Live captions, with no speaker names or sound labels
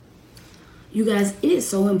You guys, it is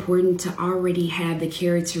so important to already have the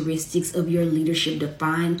characteristics of your leadership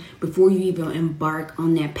defined before you even embark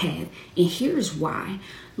on that path. And here's why.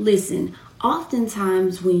 Listen,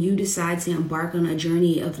 oftentimes when you decide to embark on a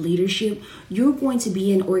journey of leadership, you're going to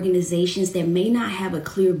be in organizations that may not have a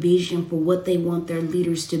clear vision for what they want their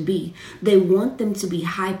leaders to be. They want them to be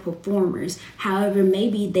high performers. However,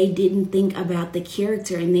 maybe they didn't think about the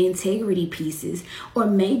character and the integrity pieces, or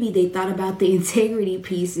maybe they thought about the integrity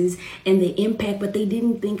pieces and the impact, but they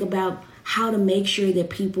didn't think about how to make sure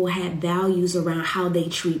that people had values around how they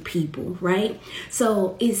treat people, right?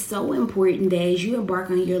 So it's so important that as you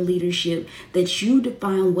embark on your leadership, that you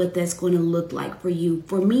define what that's going to look like for you.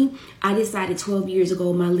 For me, I decided 12 years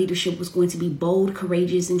ago my leadership was going to be bold,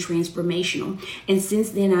 courageous, and transformational. And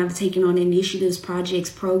since then, I've taken on initiatives,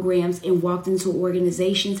 projects, programs, and walked into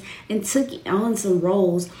organizations and took on some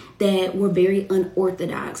roles that were very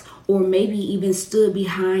unorthodox, or maybe even stood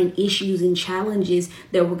behind issues and challenges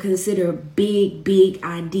that were considered big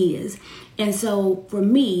ideas. And so for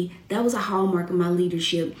me, that was a hallmark of my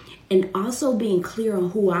leadership. And also being clear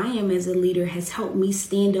on who I am as a leader has helped me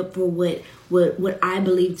stand up for what I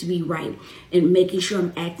believe to be right, and making sure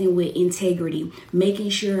I'm acting with integrity,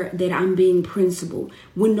 making sure that I'm being principled.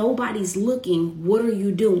 When nobody's looking, what are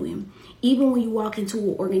you doing? Even when you walk into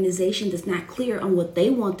an organization that's not clear on what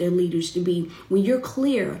they want their leaders to be, when you're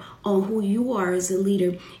clear on who you are as a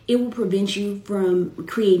leader, it will prevent you from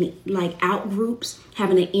creating like out groups,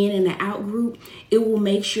 having an in and an out group. It will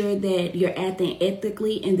make sure that you're acting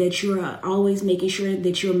ethically and that you're always making sure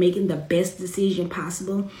that you're making the best decision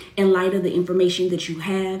possible in light of the information that you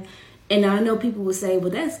have. And I know people will say,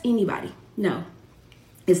 well, that's anybody. No.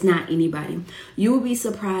 It's not anybody. You will be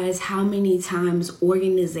surprised how many times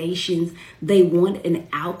organizations, they want an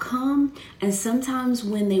outcome. And sometimes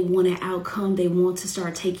when they want an outcome, they want to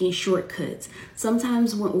start taking shortcuts.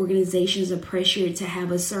 Sometimes when organizations are pressured to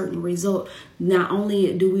have a certain result, not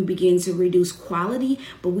only do we begin to reduce quality,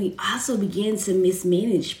 but we also begin to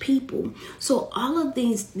mismanage people. So all of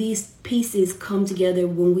these pieces come together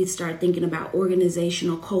when we start thinking about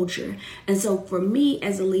organizational culture. And so for me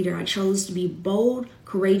as a leader, I chose to be bold,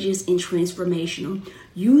 courageous, and transformational.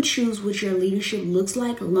 You choose what your leadership looks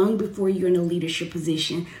like long before you're in a leadership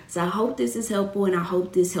position. So I hope this is helpful, and I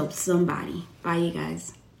hope this helps somebody. Bye, you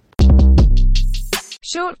guys.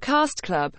 Shortcast Club.